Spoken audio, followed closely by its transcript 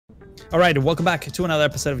All right, welcome back to another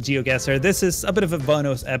episode of Geoguessr. This is a bit of a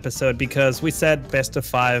bonus episode because we said best of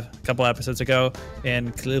 5 a couple episodes ago,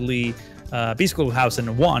 and clearly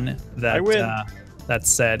Bsquiklehausen won that. I win. That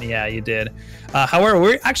said, yeah, you did. However,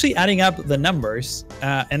 we're actually adding up the numbers,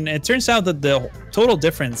 and it turns out that the total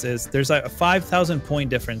difference is there's a 5,000 point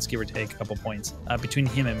difference, give or take a couple points, between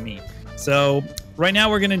him and me. So right now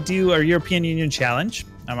we're going to do our European Union challenge.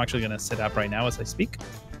 I'm actually going to sit up right now as I speak.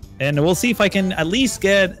 And we'll see if I can at least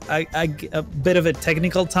get a bit of a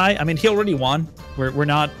technical tie. I mean, he already won. We're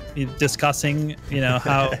not discussing, you know,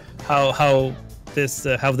 how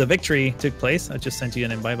the victory took place. I just sent you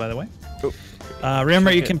an invite, by the way.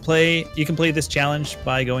 Remember, you can play this challenge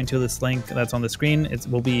by going to this link that's on the screen. It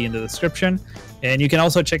will be in the description, and you can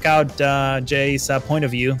also check out Jay's point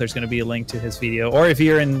of view. There's going to be a link to his video, or if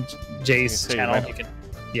you're in Jay's channel, you can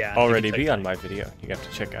already be on my video. You have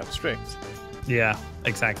to check out Strict. Yeah,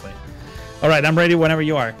 exactly. All right, I'm ready whenever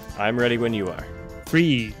you are. I'm ready when you are.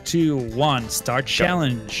 3, 2, 1, start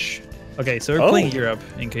challenge. Okay, so we're playing Europe,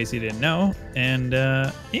 in case you didn't know, and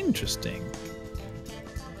interesting.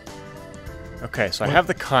 Okay, so I have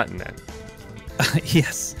the continent.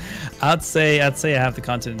 Yes, I'd say I have the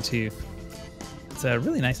continent too. It's a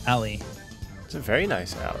really nice alley. It's a very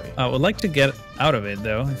nice alley. I would like to get out of it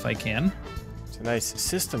though, if I can. It's a nice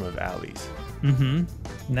system of alleys. Mm-hmm.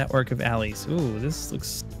 Network of alleys. Ooh, this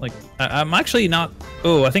looks like I'm actually not.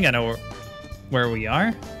 Oh, I think I know where we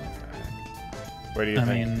are. Where do you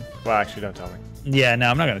think? Mean, well, actually, don't tell me. Yeah,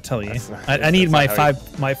 no, I'm not gonna tell you. I need my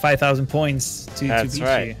 5,000 points to beat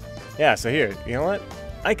you. Yeah, so here, you know what?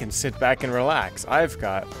 I can sit back and relax. I've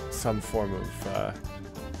got some form of,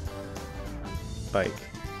 like,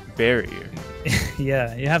 barrier.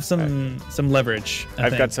 Yeah, you have some leverage.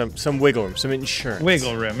 I've got some wiggle room, some insurance.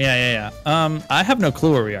 Wiggle room, yeah. I have no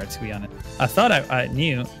clue where we are, to be honest. I thought I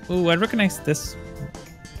knew. Ooh, I recognize this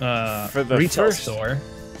for the retail store.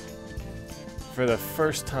 For the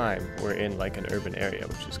first time, we're in, like, an urban area,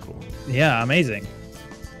 which is cool. Yeah, amazing.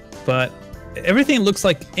 But everything looks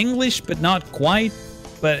like English, but not quite.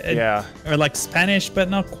 But yeah, or like Spanish, but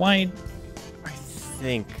not quite. I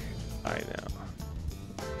think I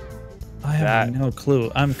know. I have no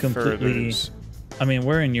clue. I'm completely. Furthers. I mean,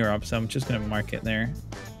 we're in Europe, so I'm just gonna mark it there.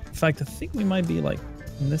 In fact, I think we might be like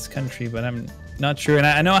in this country, but I'm not sure. And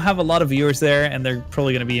I know I have a lot of viewers there, and they're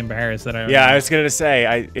probably gonna be embarrassed that I. Yeah, I was gonna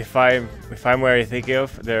say, if I'm where I think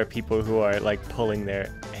of, there are people who are like pulling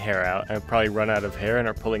their hair out and probably run out of hair and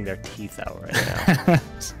are pulling their teeth out right now.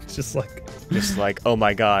 just like oh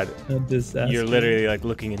my god, you're literally like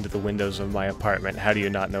looking into the windows of my apartment. How do you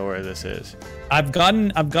not know where this is? I've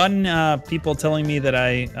gotten people telling me that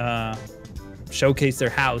I showcase their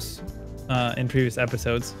house in previous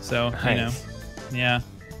episodes, so nice. You know, yeah.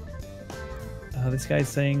 This guy's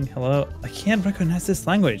saying hello. I can't recognize this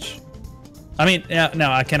language. I mean, yeah,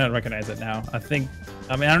 no, I cannot recognize it now. I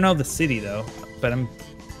don't know the city though, but I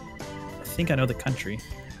think I know the country.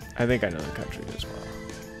 I think I know the country as well.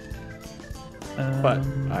 But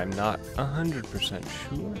I'm not 100%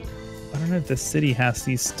 sure. I don't know if the city has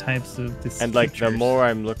these types of this. And like features. The more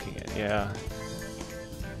I'm looking at, yeah.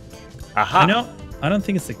 Aha! I don't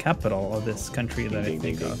think it's the capital of this country that I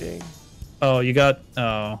think of. Ding. Oh, you got.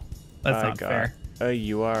 Oh, that's not fair. A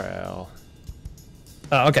URL.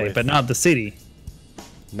 Oh, okay, but not the city.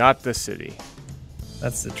 Not the city.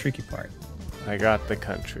 That's the tricky part. I got the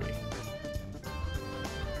country.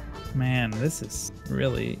 Man, this is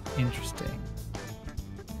really interesting.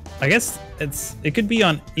 I guess it could be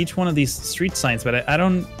on each one of these street signs, but I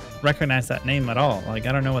don't recognize that name at all. Like,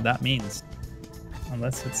 I don't know what that means.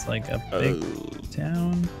 Unless it's like a big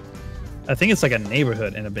town. I think it's like a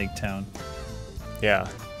neighborhood in a big town. Yeah.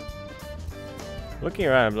 Looking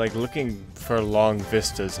around, I'm like looking for long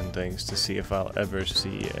vistas and things to see if I'll ever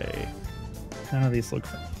see a... None of these look...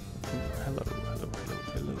 Hello.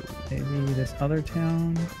 Maybe this other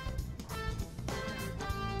town?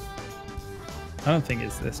 I don't think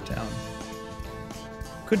it's this town.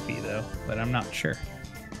 Could be though, but I'm not sure.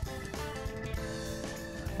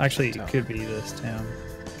 Actually, it could be this town.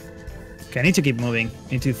 Okay, I need to keep moving.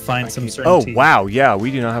 I need to find some certainty. Oh, wow, yeah, we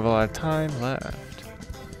do not have a lot of time left.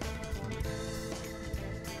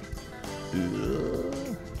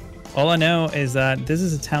 All I know is that this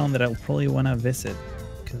is a town that I'll probably want to visit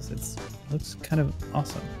because it looks kind of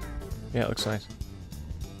awesome. Yeah, it looks nice.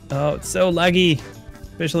 Oh, it's so laggy,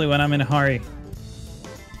 especially when I'm in a hurry.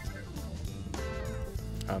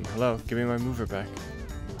 Hello, give me my mover back.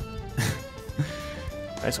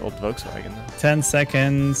 Nice old Volkswagen though. 10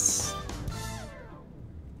 seconds.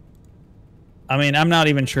 I mean, I'm not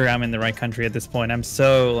even sure I'm in the right country at this point. I'm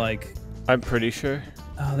so like... I'm pretty sure.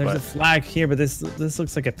 Oh, there's a flag here, but this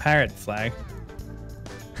looks like a pirate flag.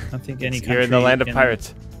 I don't think any country. You're in the land of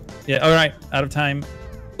pirates. Yeah. All right. Out of time.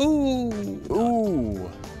 Ooh. Ooh.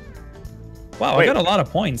 Wow. Wait. I got a lot of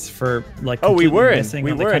points for like. Oh, we were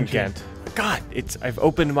in Ghent. God, I've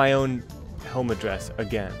opened my own home address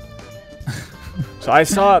again. So I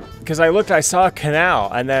saw, because I saw a canal,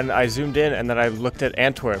 and then I zoomed in, and then I looked at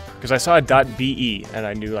Antwerp, because I saw a .be, and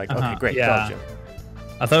I knew like, okay, great, Belgium.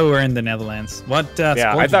 I thought we were in the Netherlands. What?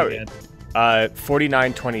 Yeah, I thought.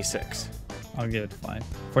 49.26. I'll give it 5.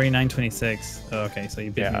 49.26. Oh, okay, so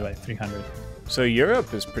you beat me by 300. So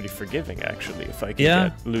Europe is pretty forgiving, actually. If I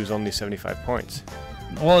can lose only 75 points.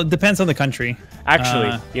 Well, it depends on the country.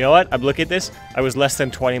 Actually, you know what? I'm looking at this. I was less than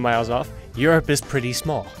 20 miles off. Europe is pretty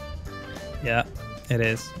small. Yeah, it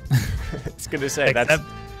is. It's gonna say that's.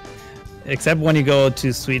 Except when you go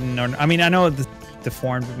to Sweden, or I mean, I know the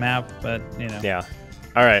deformed map, but you know. Yeah.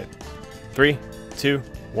 All right. 3, 2,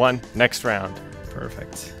 1. Next round.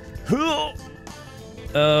 Perfect.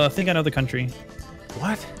 I think I know the country.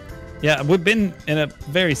 What? Yeah, we've been in a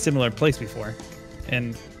very similar place before,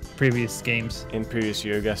 in previous games. In previous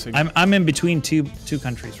Geoguessr. I'm in between two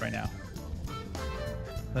countries right now.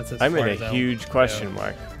 That's I'm in a huge question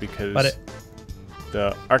mark because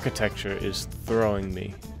the architecture is throwing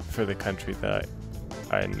me for the country that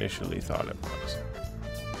I initially thought it was.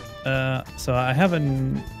 So I have a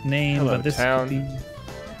name, Hello, but this town. could be...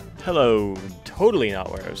 Hello, totally not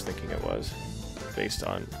where I was thinking it was, based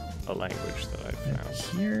on a language that I found.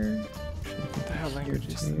 Here. What the hell language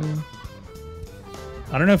is this?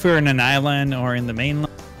 I don't know if we're in an island or in the mainland.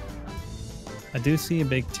 I do see a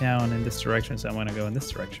big town in this direction, so I'm going to go in this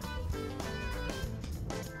direction.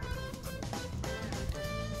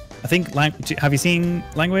 I think, have you seen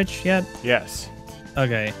language yet? Yes.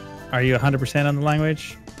 Okay. Are you 100% on the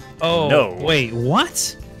language? Oh, no. Wait,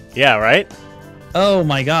 what? Yeah, right? Oh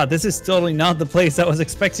my god, this is totally not the place I was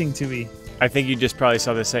expecting to be. I think you just probably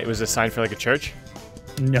saw this. It was a sign for like a church?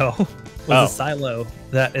 No. It was a silo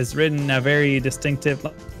that is written in a very distinctive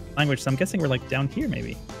language, so I'm guessing we're like down here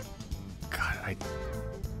maybe.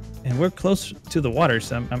 And we're close to the water,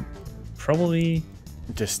 so I'm probably...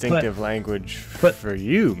 Distinctive language for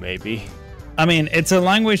you, maybe. I mean, it's a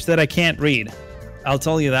language that I can't read. I'll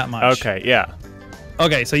tell you that much. Okay, yeah.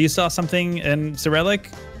 Okay, so you saw something in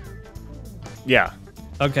Cyrillic? Yeah.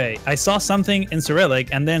 Okay, I saw something in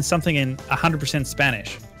Cyrillic and then something in 100%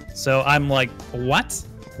 Spanish. So I'm like, what?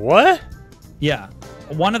 What? Yeah.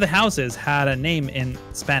 One of the houses had a name in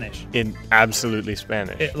Spanish. In absolutely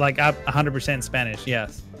Spanish. Like 100% Spanish,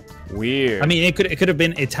 yes. Weird. I mean, it could have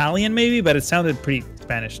been Italian maybe, but it sounded pretty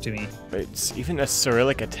Spanish to me. It's even a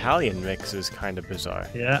Cyrillic Italian mix is kind of bizarre.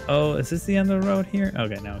 Yeah. Oh, is this the end of the road here?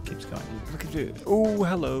 Okay, now it keeps going. Look at it. Oh,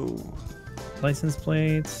 hello. License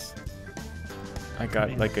plates. I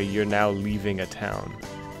got like a "You're now leaving a town"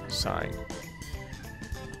 sign.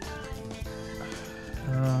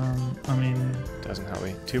 I mean, doesn't help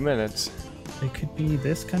me. 2 minutes. It could be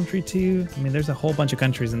this country too. I mean, there's a whole bunch of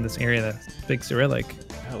countries in this area that speak Cyrillic.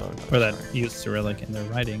 Hello. Or that use Cyrillic in their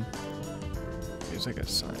writing. There's like a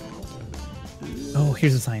sign. Oh,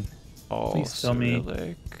 here's a sign. All Please tell Cyrillic.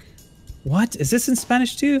 me. What? Is this in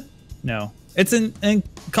Spanish too? No. It's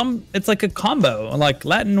it's like a combo, like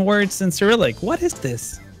Latin words and Cyrillic. What is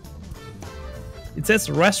this? It says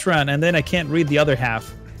restaurant, and then I can't read the other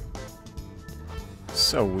half.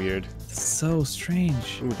 So weird. So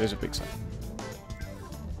strange. Ooh, there's a big sign.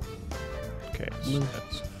 Okay, so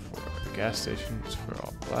that's for the gas station. It's for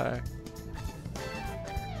all black.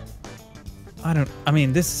 I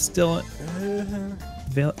mean, this is still...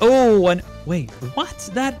 Oh, and wait, what?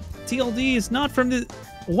 That TLD is not from the...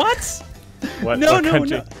 What?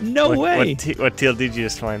 No way. What TLD did you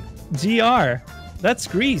just find? GR. That's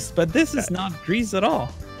Greece, but this is not Greece at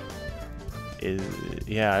all.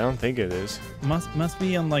 Yeah, I don't think it is. Must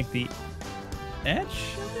be on like the edge.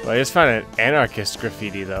 Well, I just found an anarchist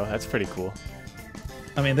graffiti though. That's pretty cool.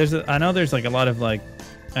 I mean, I know there's like a lot of like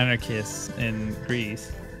anarchists in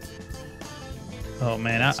Greece. Oh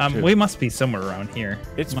man, we must be somewhere around here.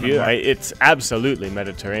 It's beautiful. It's absolutely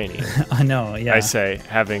Mediterranean. I know. Yeah. I say,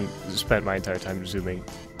 having spent my entire time zooming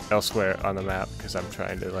elsewhere on the map because I'm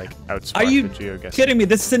trying to like outsmart the Geoguessr. Are you kidding me?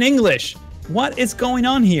 This is in English. What is going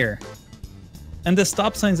on here? And the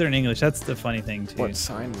stop signs are in English. That's the funny thing too. What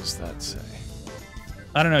sign does that say?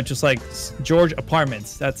 I don't know. Just like George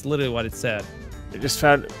Apartments. That's literally what it said. I just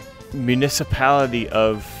found municipality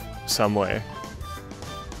of somewhere.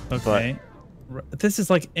 Okay. This is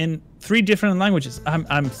like in 3 different languages.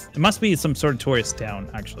 It must be some sort of tourist town,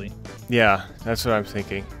 actually. Yeah, that's what I'm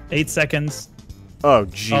thinking. 8 seconds. Oh,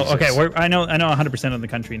 Jesus. Oh, okay. I know 100% of the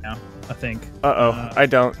country now, I think. I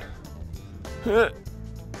don't.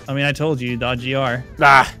 I mean, I told you, .gr.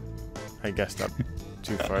 Ah! I guessed up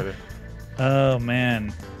too far there. Oh,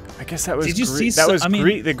 man. I guess that was Did you see that was I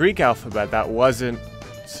mean, the Greek alphabet. That wasn't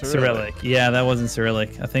Cyrillic. Yeah, that wasn't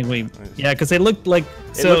Cyrillic. I think yeah, because they looked like,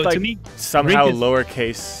 It looked like to me, somehow Greek is,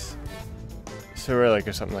 lowercase Cyrillic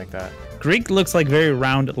or something like that. Greek looks like very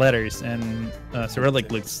round letters, and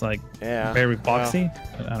Cyrillic looks like very boxy.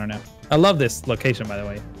 I don't know. I love this location, by the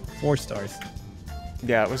way. 4 stars.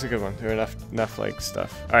 Yeah, it was a good one. There were enough like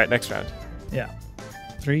stuff. All right, next round. Yeah.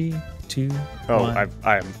 3, 2, Oh, 1.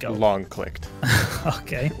 I am long clicked.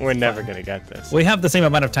 Okay. We're never gonna get this. We have the same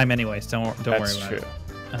amount of time anyways. Don't worry about That's true. it.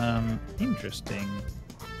 Interesting.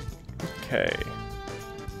 Okay.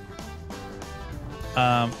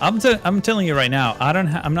 I'm telling you right now,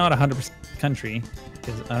 I'm not 100% country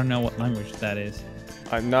because I don't know what language that is.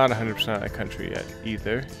 I'm not 100% of the country yet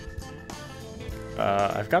either.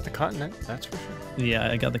 I've got the continent, that's for sure.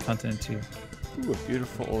 Yeah, I got the continent too. Ooh, a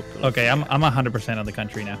beautiful old. Okay, I'm 100% of the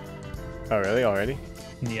country now. Oh, really? Already?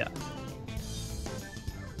 Yeah.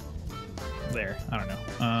 There. I don't know.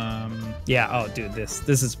 Yeah. Oh, dude, this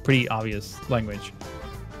is pretty obvious language.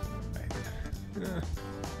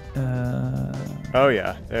 Oh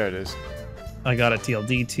yeah, there it is. I got a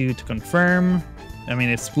TLD2 to confirm. I mean,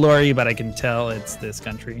 it's blurry, but I can tell it's this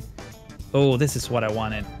country. Oh, this is what I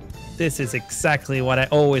wanted. This is exactly what I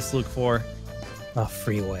always look for. A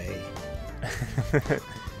freeway.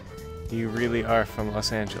 You really are from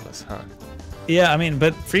Los Angeles, huh? Yeah, I mean,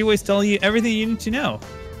 but freeways tell you everything you need to know.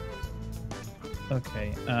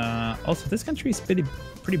 Okay. Also, this country is pretty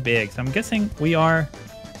big, so I'm guessing we are.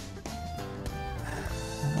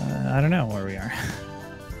 I don't know where we are.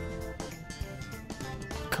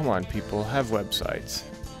 Come on, people, have websites.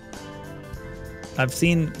 I've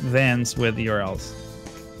seen vans with URLs.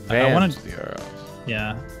 Vans with URLs.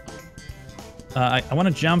 Yeah. I want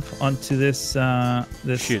to jump onto this.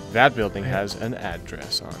 This. Shoot, that building has an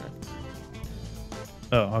address on it.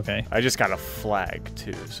 Oh, okay. I just got a flag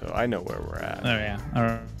too, so I know where we're at. Oh yeah. All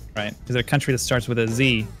right. Is there a country that starts with a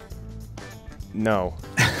Z? No.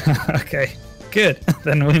 Okay. Good.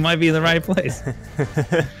 Then we might be in the right place.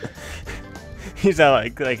 He's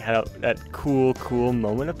like had that cool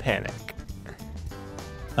moment of panic.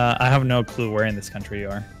 I have no clue where in this country you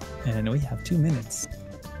are, and we have 2 minutes.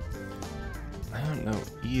 I don't know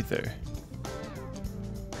either.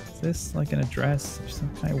 Is this like an address or some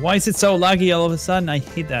kind? Why is it so laggy all of a sudden? I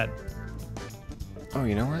hate that. Oh,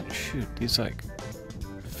 you know what? Shoot, these like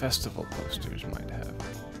festival posters might have.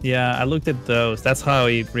 Yeah, I looked at those. That's how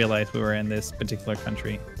I realized we were in this particular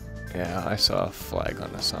country. Yeah, I saw a flag on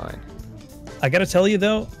a sign. I gotta tell you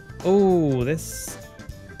though, oh, this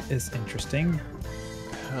is interesting.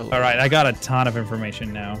 Hello. All right, I got a ton of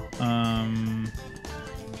information now.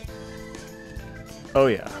 Oh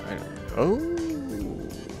yeah. Oh.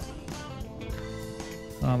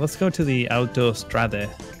 Let's go to the Autostrade.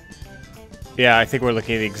 Yeah, I think we're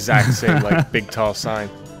looking at the exact same like big tall sign.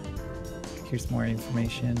 Here's more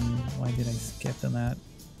information. Why did I skip on that?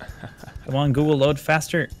 Come on, Google, load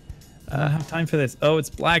faster. I don't have time for this. Oh, it's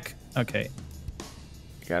black. Okay.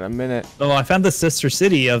 You got a minute. Oh, I found the sister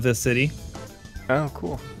city of this city. Oh,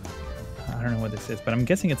 cool. I don't know what this is, but I'm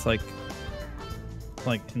guessing it's like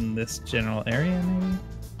in this general area, maybe.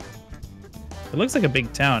 It looks like a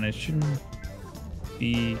big town. It shouldn't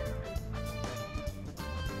be.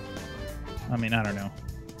 I mean, I don't know.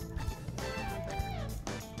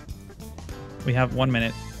 We have 1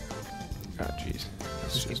 minute. Oh, jeez.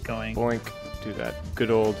 Let's Keep going. Boink. Do that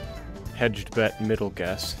good old hedged bet middle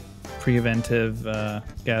guess. Preventive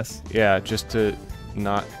guess. Yeah, just to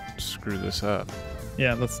not screw this up.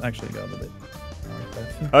 Yeah, let's actually go with it.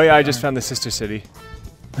 Oh yeah, I just found the sister city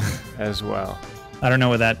as well. I don't know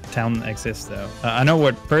where that town exists though. I know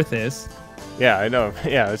what Perth is. Yeah, I know.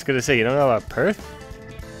 Yeah, I was gonna say, you don't know about Perth?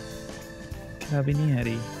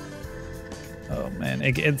 Carabinieri. Oh man,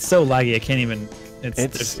 it's so laggy. I can't even.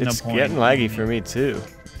 There's no point. Getting laggy for me too.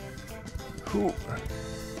 Ooh.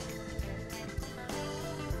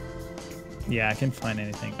 Yeah, I can't find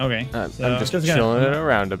anything. Okay, so I'm just chilling in a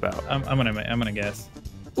roundabout. I'm gonna guess.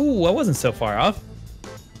 Ooh, I wasn't so far off.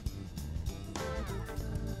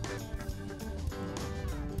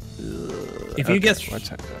 If you guess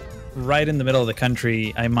right in the middle of the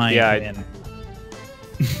country, I might win.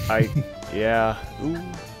 Yeah. Ooh.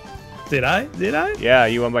 Did I? Yeah,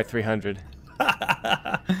 you won by 300. All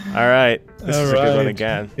right. This is a good one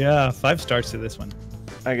again. Yeah, 5 stars to this one.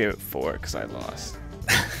 I gave it 4 because I lost.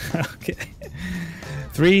 Okay.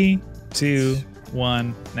 3, 2,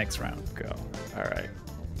 1. Next round. Go. All right.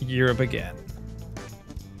 Europe again.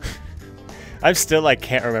 I'm still like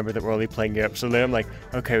can't remember that we're only playing Europe. So then I'm like,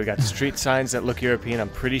 okay, we got street signs that look European. I'm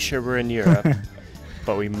pretty sure we're in Europe,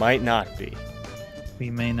 but we might not be. We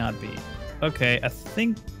may not be. Okay, I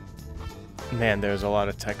think. Man, there's a lot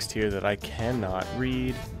of text here that I cannot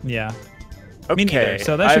read. Yeah. Okay, Me neither.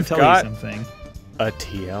 So that should I've tell got you something. a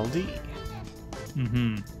TLD.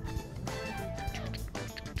 Mm-hmm.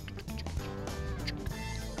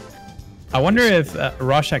 I wonder if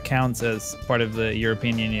Russia counts as part of the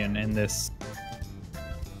European Union in this.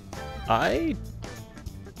 I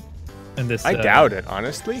doubt it,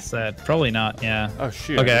 honestly. Set. Probably not. Yeah. Oh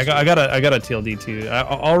shoot. Okay, I got a TLD too. I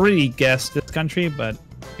already guessed this country, but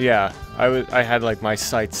yeah, I had like my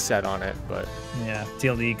sights set on it, but yeah,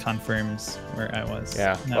 TLD confirms where I was.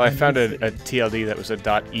 yeah. No, well, I found a TLD that was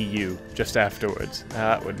a .eu just afterwards.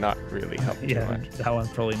 That would not really help too Yeah, much. that one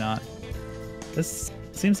probably not. This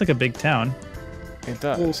seems like a big town. It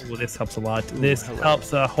does. Ooh, this helps a lot. Ooh, This hello.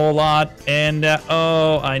 helps a whole lot. And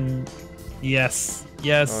yes.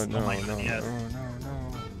 Oh no, my God, no, yes.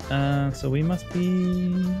 no. So we must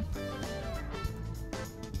be.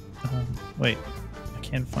 Wait, I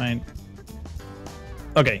can't find.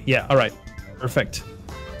 Okay, yeah, all right, perfect.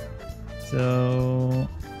 So,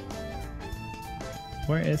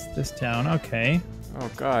 where is this town? Okay. Oh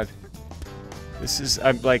god. This is,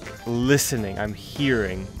 I'm like listening. I'm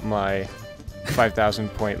hearing my 5,000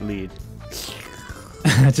 point lead.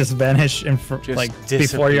 Just vanish in Just like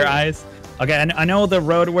before your disappear. eyes. Okay, I know the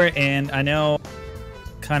road we're in. I know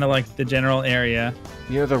kind of like the general area.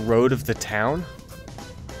 You know the road of the town?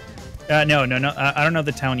 No. I don't know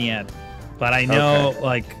the town yet, but I know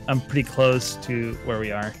like I'm pretty close to where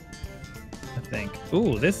we are. I think.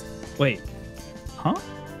 Ooh, this. Wait. Huh?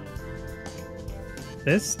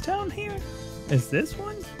 This town here? Is this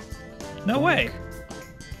one? No way.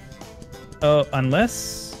 Oh,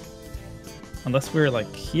 unless we're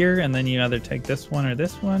like here, and then you either take this one or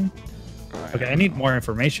this one. Okay, I need more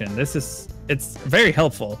information. It's very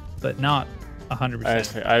helpful, but not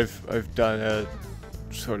 100%. I've done a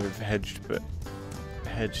sort of hedged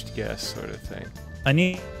guess sort of thing. I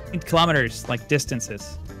need kilometers, like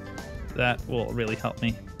distances. That will really help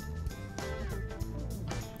me.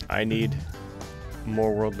 I need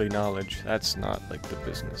more worldly knowledge. That's not like the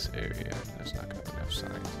business area. That's not got enough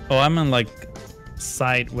signs. Oh, I'm on like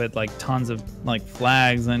site with like tons of like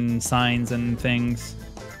flags and signs and things.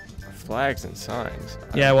 Flags and signs.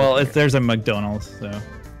 Yeah, well, there's a McDonald's, so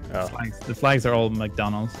Oh. the flags are all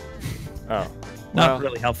McDonald's. Oh. Not Well,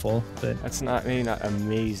 really helpful, but that's not maybe not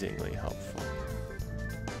amazingly helpful.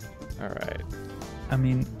 All right. I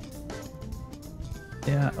mean,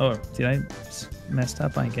 yeah. Oh, did I messed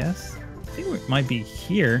up? I guess. I think we might be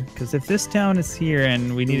here, because if this town is here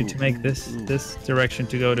and we needed to make this direction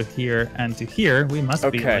to go to here and to here, we must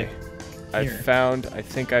be Okay. like here. I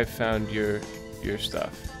think I found your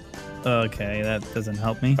stuff. Okay, that doesn't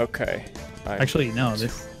help me. Okay. Actually, no.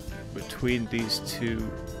 This. Between these two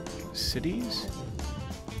cities?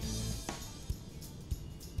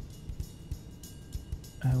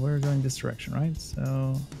 We're going this direction, right?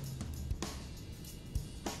 So.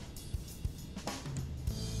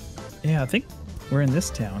 Yeah, I think we're in this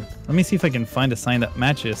town. Let me see if I can find a sign that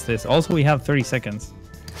matches this. Also, we have 30 seconds.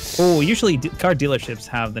 Oh, usually car dealerships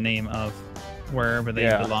have the name of wherever they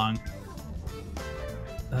belong.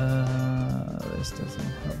 This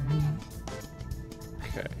doesn't help me.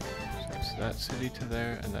 Okay. So it's that city to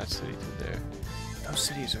there and that city to there. Those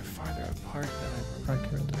cities are farther apart than I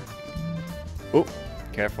remember. Oh,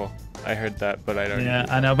 careful. I heard that, but I don't. Yeah,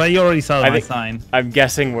 I know, but you already saw my think sign. I'm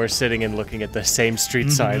guessing we're sitting and looking at the same street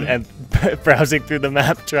sign and browsing through the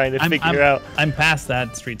map trying to figure out. I'm past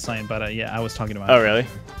that street sign, but yeah, I was talking about. Oh, really?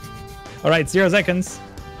 All right, 0 seconds.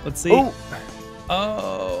 Let's see.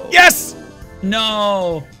 Oh. Yes!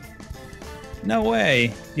 No. No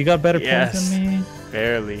way. You got better points than me?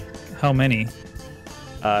 Barely. How many?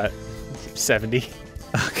 70.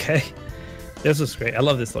 Okay. This was great. I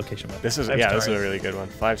love this location. This is this is a really good one.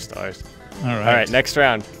 5 stars. All right. All right, next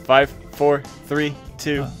round. 5, 4, 3,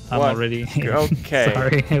 2, 1. I'm already. Okay.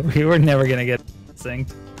 Sorry, we were never gonna get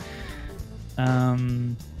synced.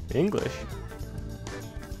 English.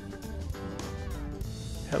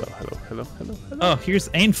 Hello. Oh, here's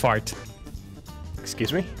Ainfart.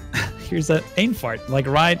 Excuse me? Here's a Ainfart, like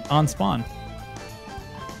right on spawn.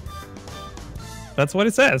 That's what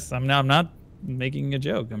it says. I'm not making a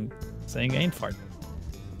joke. I'm saying Ainfart.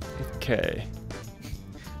 Okay.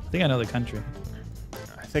 I think I know the country.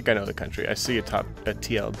 I think I know the country. I see a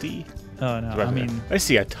TLD. Oh no, Right I there. mean, I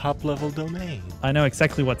see a top level domain. I know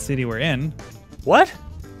exactly what city we're in. What?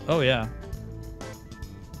 Oh yeah.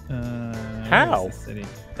 How? Where's the city?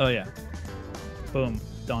 Oh yeah. Boom.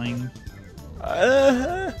 Dying.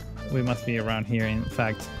 We must be around here. In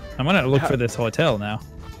fact, I'm gonna look for this hotel now.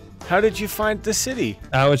 How did you find the city?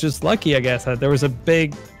 I was just lucky, I guess. There was a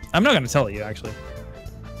big. I'm not gonna tell you actually,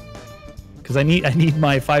 because I need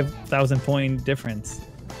my 5,000 point difference.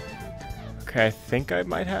 Okay, I think I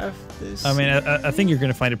might have this. I mean, I think you're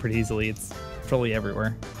gonna find it pretty easily. It's probably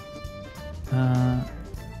everywhere.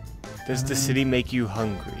 Does the city make you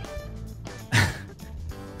hungry?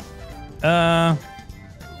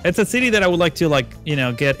 It's a city that I would like to, like, you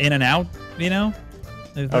know, get in and out, you know?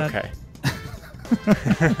 Okay.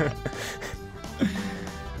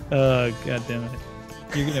 Oh, god damn it.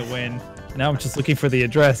 You're gonna win. Now I'm just looking for the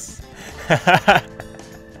address. I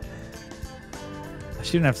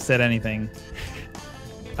shouldn't have said anything.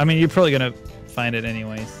 I mean, you're probably gonna find it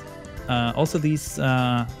anyways. Also, these,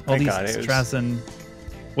 all these Strassen...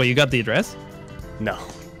 Wait, you got the address? No.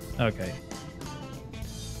 Okay.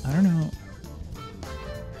 I don't know.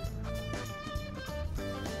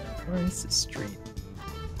 Where is this street?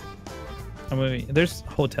 Oh, wait, there's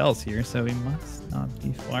hotels here, so we must not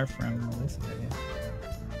be far from this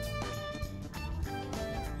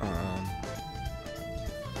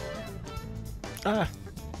area.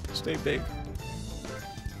 Stay big.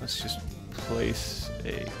 Let's just place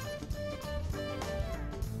a...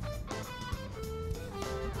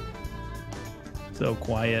 So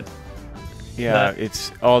quiet. Yeah,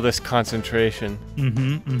 it's all this concentration.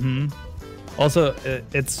 Also,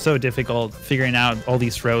 it's so difficult figuring out all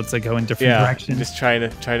these roads that go in different directions. Just trying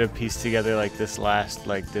to piece together like this last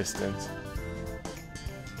distance.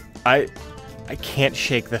 I can't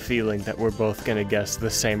shake the feeling that we're both gonna guess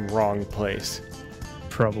the same wrong place.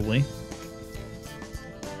 Probably.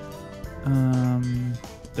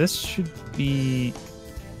 This should be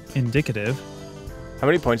indicative. How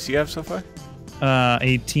many points do you have so far?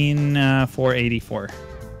 18,484.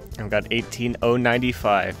 I've got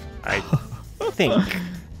 18,095. I think.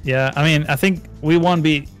 Yeah, I mean, I think we won't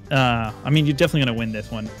be. I mean, you're definitely gonna win this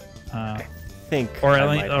one. I think. Or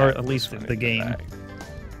at least the game.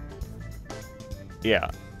 Yeah.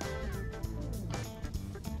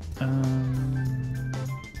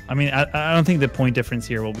 I mean, I don't think the point difference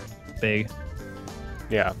here will be big.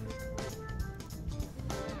 Yeah.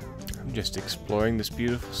 I'm just exploring this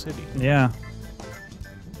beautiful city. Yeah.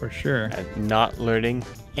 For sure. And not learning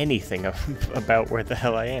anything about where the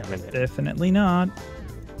hell I am in it. Definitely not.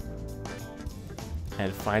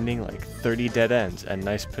 And finding like 30 dead ends and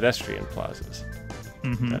nice pedestrian plazas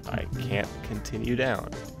that I can't continue down.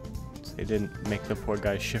 So they didn't make the poor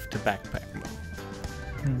guy shift to backpack mode.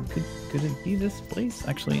 Could it be this place?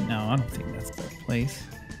 Actually, no, I don't think that's the place.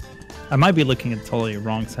 I might be looking at the totally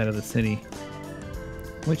wrong side of the city,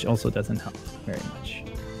 which also doesn't help very much.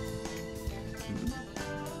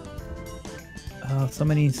 Oh, so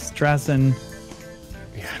many Strassen.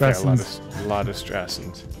 Yeah, there are a lot of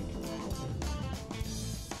Strassens.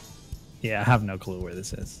 Yeah, I have no clue where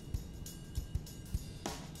this is.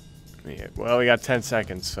 Yeah, well, we got 10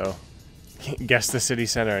 seconds, so guess the city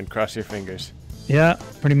center and cross your fingers. Yeah,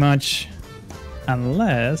 pretty much.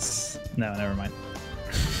 Unless... No, never mind.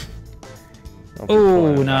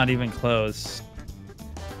 Oh, not even close.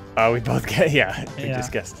 Oh, we both get... Yeah, we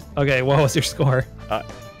just guessed. Okay, what was your score?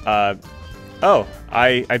 Oh,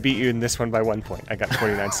 I beat you in this one by 1 point. I got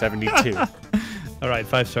 49.72. All right,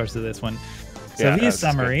 5 stars to this one. So yeah, the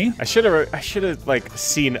summary. Good. I should have like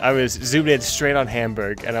seen. I was zoomed in straight on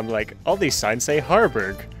Hamburg, and I'm like, all these signs say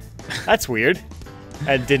Harburg. That's weird.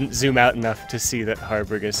 And didn't zoom out enough to see that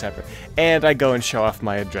Harburg is separate. And I go and show off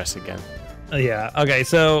my address again. Yeah. Okay.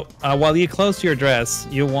 So while you close your address,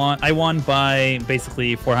 I won by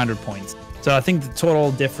basically 400 points. So I think the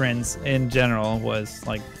total difference in general was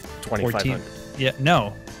like 2,500. Yeah.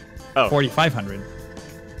 No. Oh. 4,500.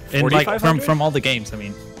 4,500? Like from all the games. I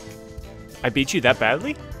mean. I beat you that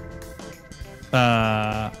badly?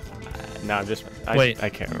 No, I'm just... Wait. I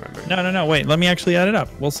can't remember. No. Wait, let me actually add it up.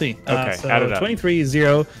 We'll see. Okay, so add it up.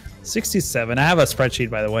 23,067. I have a spreadsheet,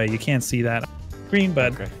 by the way. You can't see that on screen,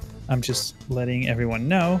 but I'm just letting everyone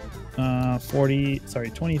know.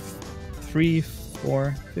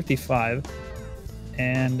 23,455.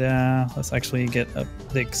 And let's actually get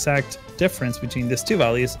the exact difference between these two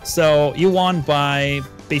values. So you won by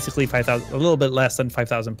basically 5,000, a little bit less than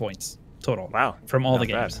 5,000 points. Total. Wow. From all the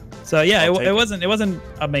games. So yeah, it wasn't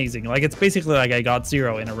amazing. Like it's basically like I got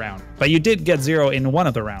 0 in a round, but you did get 0 in one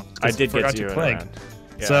of the rounds. I did get 0 in a round.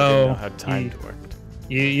 Yeah, so I didn't know how timed worked.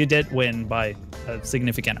 You did win by a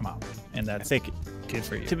significant amount, and that's good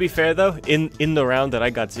for you. To be fair though, in the round that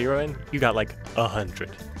I got 0 in, you got like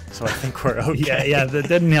 100. So I think we're okay. yeah, that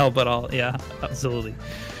didn't help at all. Yeah, absolutely.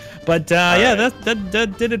 But yeah,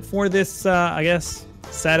 that did it for this I guess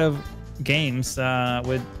set of games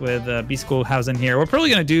with Bsquiklehausen here. We're probably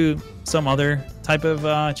gonna do some other type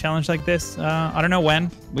of challenge like this. I don't know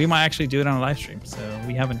when. We might actually do it on a live stream. So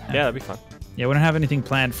we haven't. Yeah, that'd be fun. Yeah, we don't have anything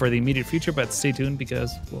planned for the immediate future, but stay tuned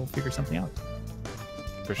because we'll figure something out.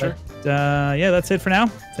 For sure. But, yeah, that's it for now.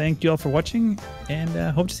 Thank you all for watching, and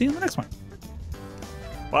hope to see you in the next one.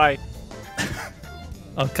 Bye.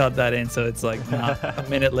 I'll cut that in so it's like not a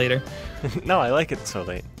minute later. No, I like it so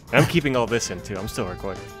late. I'm keeping all this in too. I'm still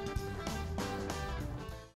recording.